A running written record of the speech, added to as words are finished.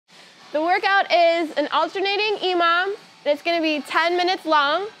The workout is an alternating EMOM, and it's gonna be 10 minutes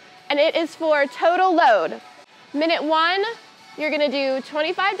long, and it is for total load. Minute 1, you're gonna do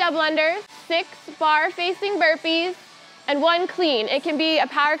 25 double unders, 6 bar facing burpees, and 1 clean. It can be a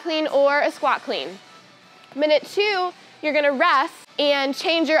power clean or a squat clean. Minute 2, you're gonna rest and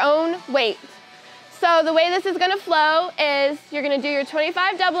change your own weight. So the way this is gonna flow is you're gonna do your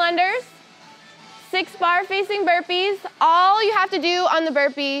 25 double unders, 6 bar facing burpees. All you have to do on the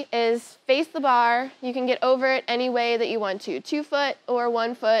burpee is face the bar. You can get over it any way that you want to, 2 foot or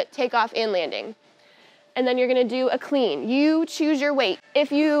 1 foot, takeoff and landing. And then you're gonna do a clean. You choose your weight.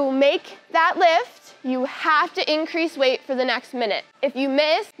 If you make that lift, you have to increase weight for the next minute. If you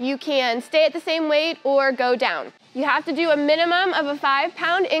miss, you can stay at the same weight or go down. You have to do a minimum of a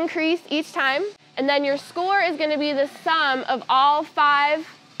 5-pound increase each time, and then your score is gonna be the sum of all 5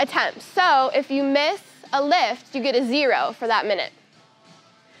 attempts. So if you miss a lift, you get a 0 for that minute.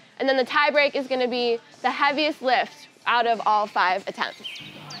 And then the tie break is gonna be the heaviest lift out of all 5 attempts.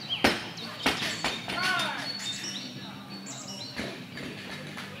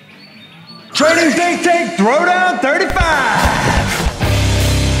 Training TTT Throwdown 35.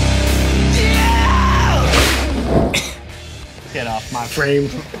 Get off my frame.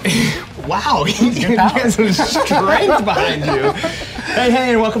 Wow, you got some strength behind you.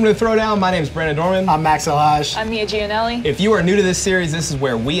 Hey, and welcome to the Throwdown. My name is 𝘵𝑠𝐻𝐿. I'm 𝐪𝐿. I'm 𝐒𝐩𝐵𝐦. If you are new to this series, this is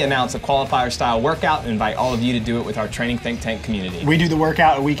where we announce a qualifier-style workout and invite all of you to do it with our training think tank community. We do the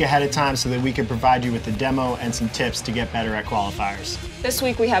workout a week ahead of time so that we can provide you with a demo and some tips to get better at qualifiers. This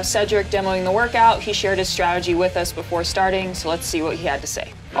week we have Cedric demoing the workout. He shared his strategy with us before starting, so let's see what he had to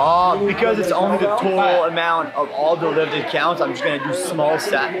say. Because it's only the total amount of all the lifted counts, I'm just gonna do small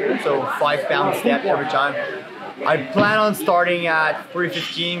set, so 5-pound step every time. I plan on starting at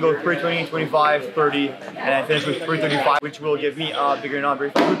 315, go 320, 25, 30, and then finish with 335, which will give me a bigger number.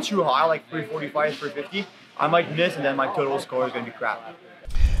 If I go too high, like 345, 350, I might miss, and then my total score is gonna be crap.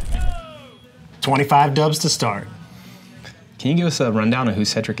 25 dubs to start. Can you give us a rundown of who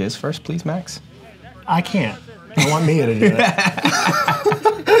Cedric is first, please, Max? I can't. I want Mia to do that.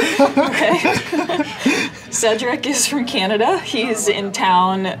 Okay. Cedric is from Canada. He's in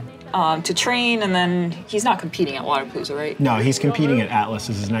town to train, and then he's not competing at Waterpalooza, right? No, he's competing at Atlas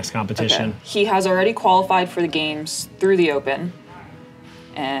as his next competition. Okay. He has already qualified for the games through the Open,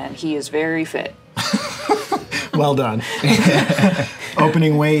 and he is very fit. Well done.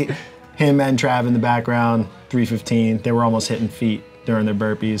 Opening weight, him and Trav in the background, 315. They were almost hitting feet during their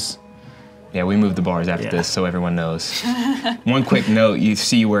burpees. Yeah, we moved the bars after this so everyone knows. One quick note, you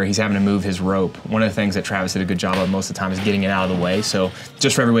see where he's having to move his rope. One of the things that Travis did a good job of most of the time is getting it out of the way. So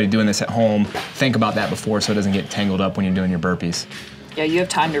just for everybody doing this at home, think about that before so it doesn't get tangled up when you're doing your burpees. Yeah, you have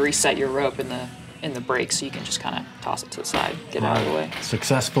time to reset your rope in the break, so you can just kind of toss it to the side, get it out of the way.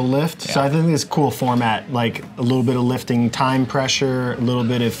 Successful lift. Yeah. So I think this is a cool format, like a little bit of lifting time pressure, a little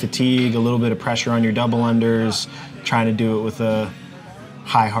bit of fatigue, a little bit of pressure on your double unders, trying to do it with a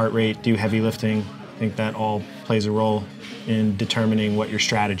high heart rate, do heavy lifting. I think that all plays a role in determining what your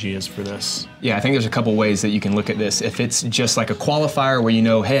strategy is for this. Yeah, I think there's a couple ways that you can look at this. If it's just like a qualifier where you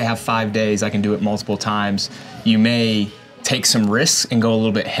know, hey, I have 5 days, I can do it multiple times, you may take some risks and go a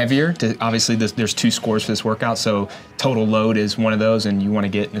little bit heavier. Obviously, there's 2 scores for this workout, so total load is one of those, and you want to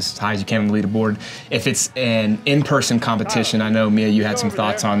get as high as you can on the leaderboard. If it's an in-person competition, I know, Mia, you had some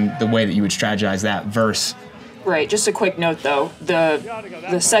thoughts on the way that you would strategize that versus. Right, just a quick note though,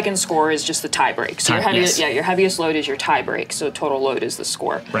 the second score is just the tie break. So your heaviest load is your tie break, so total load is the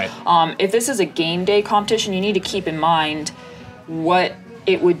score. Right. If this is a game day competition, you need to keep in mind what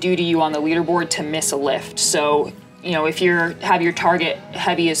it would do to you on the leaderboard to miss a lift. So, you know, if you have your target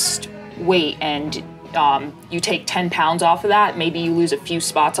heaviest weight and you take 10 pounds off of that, maybe you lose a few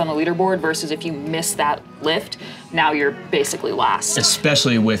spots on the leaderboard versus if you miss that lift, now you're basically last.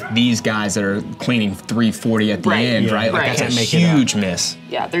 Especially with these guys that are cleaning 340 at the end, right? Like that's a huge miss.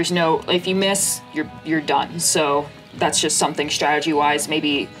 Yeah, there's no, if you miss, you're done. So that's just something strategy-wise,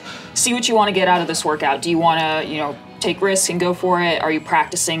 maybe see what you want to get out of this workout. Do you want to, you know, take risks and go for it? Are you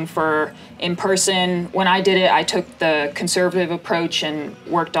practicing for in person? When I did it, I took the conservative approach and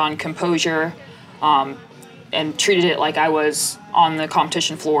worked on composure. And treated it like I was on the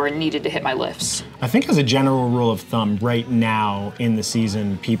competition floor and needed to hit my lifts. I think as a general rule of thumb, right now in the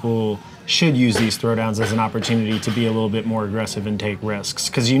season, people should use these throwdowns as an opportunity to be a little bit more aggressive and take risks.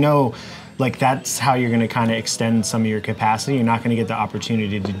 Because you know, like that's how you're gonna kind of extend some of your capacity. You're not gonna get the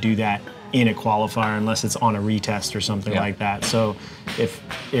opportunity to do that in a qualifier unless it's on a retest or something like that. So if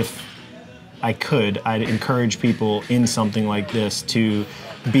I could, I'd encourage people in something like this to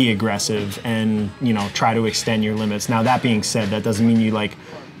be aggressive and, you know, try to extend your limits. Now, that being said, that doesn't mean you like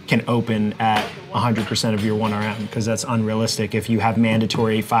can open at 100% of your 1RM, because that's unrealistic if you have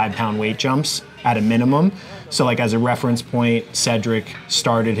mandatory 5-pound weight jumps at a minimum. So like as a reference point, Cedric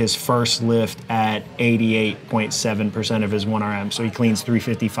started his first lift at 88.7% of his 1RM. So he cleans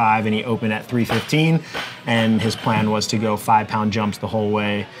 355 and he opened at 315, and his plan was to go 5-pound jumps the whole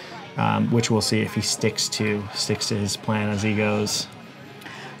way, which we'll see if he sticks to his plan as he goes.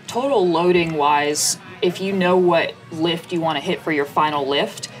 Total loading wise, if you know what lift you want to hit for your final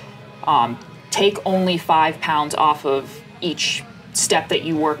lift, take only 5 pounds off of each step that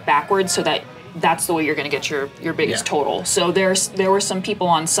you work backwards, so that's the way you're going to get your biggest total. So there were some people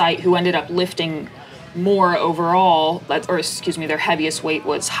on site who ended up lifting more overall, or excuse me, their heaviest weight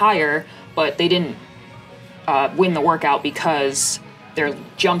was higher, but they didn't win the workout because their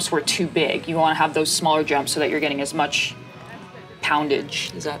jumps were too big. You want to have those smaller jumps so that you're getting as much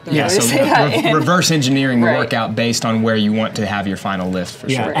poundage. Is that the way to say that? Reverse engineering the workout based on where you want to have your final lift for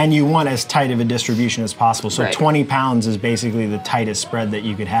sure. And you want as tight of a distribution as possible. So 20 pounds is basically the tightest spread that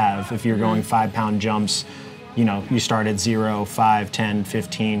you could have. If you're going 5-pound jumps, you know, you start at 0, 5, 10,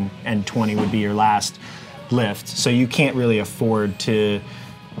 15, and 20 would be your last lift. So you can't really afford to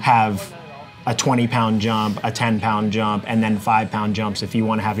have a 20-pound jump, a 10-pound jump, and then 5-pound jumps if you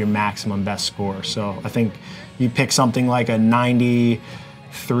want to have your maximum best score. So I think you pick something like a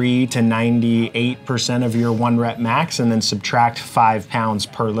 93 to 98% of your 1-rep max, and then subtract 5 pounds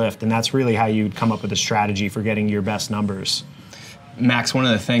per lift. And that's really how you'd come up with a strategy for getting your best numbers. Max, one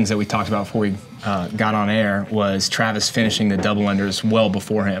of the things that we talked about before we got on air was Travis finishing the double unders well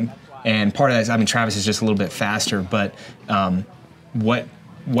before him. And part of that is, I mean, Travis is just a little bit faster, but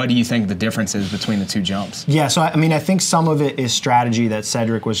what do you think the difference is between the two jumps? Yeah, so I mean, I think some of it is strategy that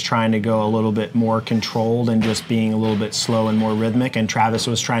Cedric was trying to go a little bit more controlled and just being a little bit slow and more rhythmic, and Travis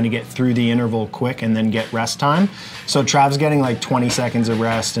was trying to get through the interval quick and then get rest time. So Trav's getting like 20 seconds of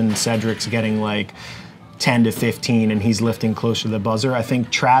rest and Cedric's getting like 10 to 15, and he's lifting closer to the buzzer. I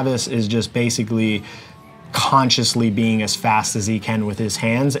think Travis is just basically consciously being as fast as he can with his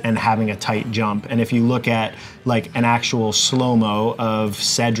hands and having a tight jump. And if you look at like an actual slow-mo of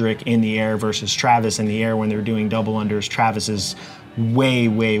Cedric in the air versus Travis in the air when they're doing double unders, Travis is way,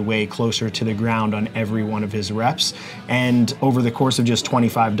 way, way closer to the ground on every one of his reps. And over the course of just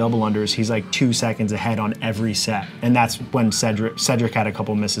 25 double unders, he's like 2 seconds ahead on every set. And that's when Cedric had a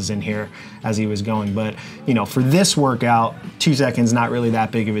couple misses in here as he was going. But, you know, for this workout, 2 seconds, not really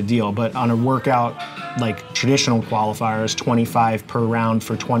that big of a deal. But on a workout like traditional qualifiers, 25 per round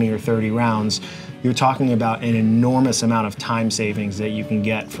for 20 or 30 rounds, you're talking about an enormous amount of time savings that you can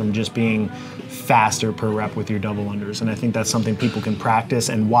get from just being faster per rep with your double unders. And I think that's something people can practice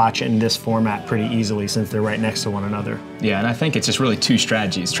and watch in this format pretty easily since they're right next to one another. Yeah, and I think it's just really two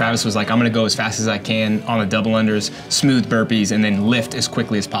strategies. Travis was like, I'm gonna go as fast as I can on the double unders, smooth burpees, and then lift as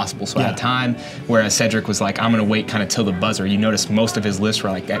quickly as possible so I have time. Whereas Cedric was like, I'm gonna wait kind of till the buzzer. You notice most of his lifts were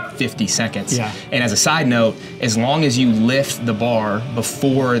like at 50 seconds. Yeah. And as a side note, as long as you lift the bar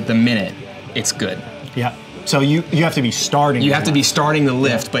before the minute, it's good. Yeah. So you have to be starting. You have to be starting the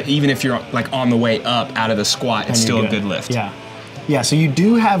lift, but even if you're like on the way up out of the squat, it's still a good lift. Yeah. Yeah, so you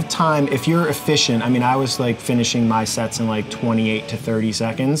do have time if you're efficient. I mean, I was like finishing my sets in like 28 to 30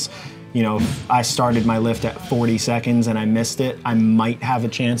 seconds. You know, if I started my lift at 40 seconds and I missed it, I might have a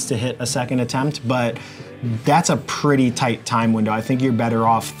chance to hit a second attempt, but that's a pretty tight time window. I think you're better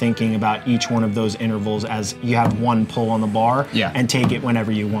off thinking about each one of those intervals as you have one pull on the bar and take it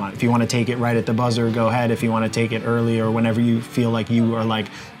whenever you want. If you want to take it right at the buzzer, go ahead. If you want to take it early or whenever you feel like you are like,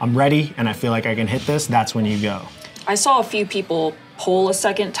 I'm ready and I feel like I can hit this, that's when you go. I saw a few people pull a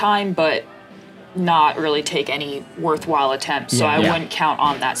second time, but not really take any worthwhile attempts, so I wouldn't count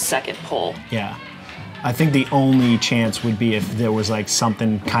on that second pull. Yeah. I think the only chance would be if there was like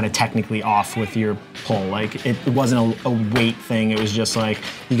something kind of technically off with your pull. Like it wasn't a weight thing. It was just like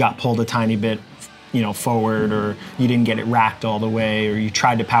you got pulled a tiny bit, you know, forward, or you didn't get it racked all the way, or you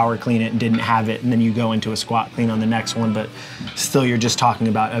tried to power clean it and didn't have it, and then you go into a squat clean on the next one. But still, you're just talking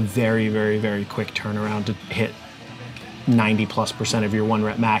about a very, very, very quick turnaround to hit 90+% of your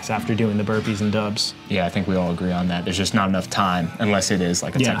 1-rep max after doing the burpees and dubs. Yeah, I think we all agree on that. There's just not enough time unless it is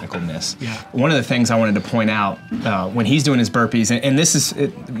like a technical miss. Yeah. One of the things I wanted to point out when he's doing his burpees, and this is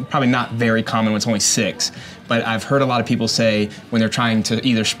probably not very common when it's only 6, but I've heard a lot of people say when they're trying to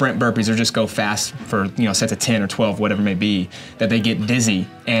either sprint burpees or just go fast for sets of 10 or 12, whatever it may be, that they get dizzy.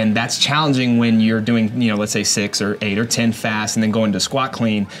 And that's challenging when you're doing, let's say 6 or 8 or 10 fast and then going to squat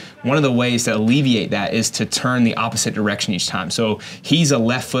clean. One of the ways to alleviate that is to turn the opposite direction each time. So he's a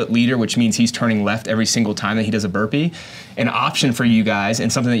left foot leader, which means he's turning left every single time that he does a burpee. An option for you guys,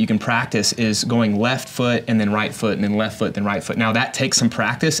 and something that you can practice, is going left foot and then right foot and then left foot then right foot. Now that takes some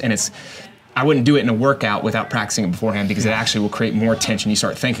practice, and I wouldn't do it in a workout without practicing it beforehand, because it actually will create more tension. You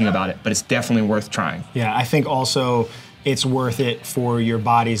start thinking about it, but it's definitely worth trying. Yeah, I think also it's worth it for your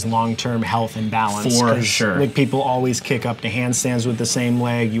body's long-term health and balance. For sure. Like, people always kick up to handstands with the same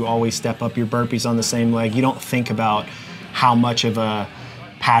leg. You always step up your burpees on the same leg. You don't think about how much of a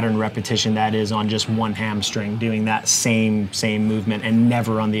pattern repetition that is on just one hamstring, doing that same movement and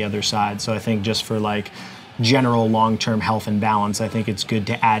never on the other side. So I think just for like general long-term health and balance, I think it's good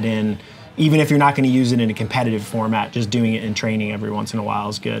to add in, even if you're not going to use it in a competitive format, just doing it in training every once in a while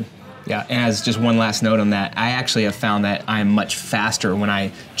is good. Yeah, and as just one last note on that, I actually have found that I'm much faster when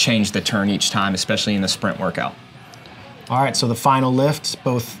I change the turn each time, especially in the sprint workout. All right, so the final lifts,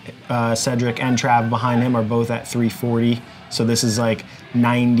 both Cedric and Trav behind him are both at 340. So this is like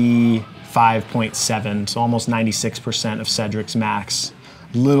 95.7, so almost 96% of Cedric's max.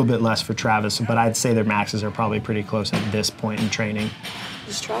 A little bit less for Travis, but I'd say their maxes are probably pretty close at this point in training.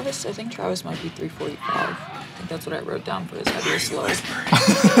 Is Travis? I think Travis might be 345. I think that's what I wrote down for his heaviest load.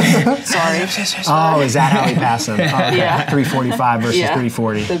 Sorry. Oh, is that how he passed him? Oh, okay. Yeah. 345 versus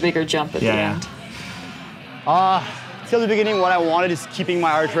 340. The bigger jump at the end. Till the beginning, what I wanted is keeping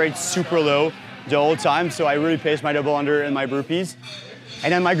my heart rate super low the whole time, so I really paced my double under and my burpees.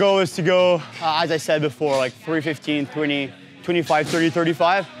 And then my goal is to go, as I said before, like 315, 20, 25, 30,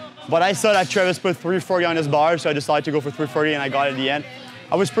 35. But I saw that Travis put 340 on his bar, so I decided to go for 340, and I got it at the end.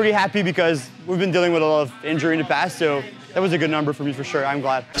 I was pretty happy because we've been dealing with a lot of injury in the past, so that was a good number for me for sure. I'm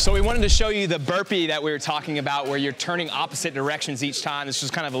glad. So we wanted to show you the burpee that we were talking about, where you're turning opposite directions each time. This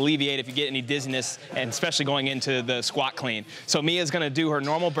just kind of alleviate if you get any dizziness, and especially going into the squat clean. So Mia's gonna do her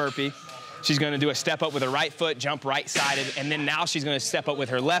normal burpee. She's gonna do a step up with her right foot, jump right-sided, and then now she's gonna step up with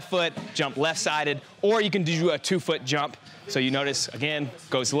her left foot, jump left-sided, or you can do a 2-foot jump. So you notice, again,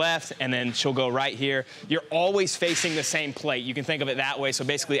 goes left, and then she'll go right here. You're always facing the same plate. You can think of it that way. So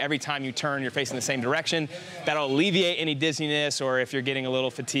basically, every time you turn, you're facing the same direction. That'll alleviate any dizziness, or if you're getting a little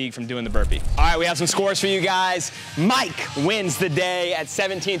fatigued from doing the burpee. All right, we have some scores for you guys. Mike wins the day at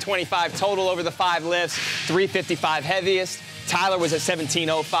 1725 total over the 5 lifts, 355 heaviest. Tyler was at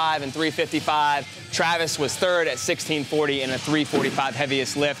 1705 and 355. Travis was third at 1640 and a 345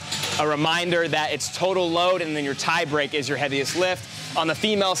 heaviest lift. A reminder that it's total load, and then your tie break is your heaviest lift. On the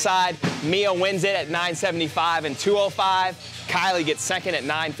female side, Mia wins it at 975 and 205. Kylie gets second at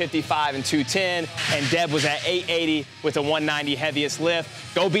 955 and 210. And Deb was at 880 with a 190 heaviest lift.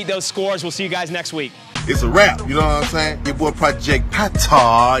 Go beat those scores. We'll see you guys next week. It's a wrap, you know what I'm saying? Your boy Project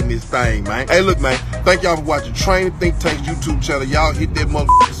Pata in this thing, man. Hey, look, man, thank y'all for watching Training Think Tank's YouTube channel. Y'all hit that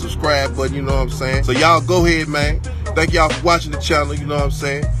motherfucking subscribe button, you know what I'm saying? So y'all go ahead, man. Thank y'all for watching the channel, you know what I'm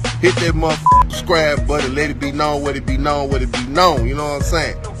saying? Hit that motherfucking subscribe button, let it be known, what it be known, what it be known, you know what I'm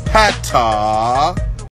saying? Pata.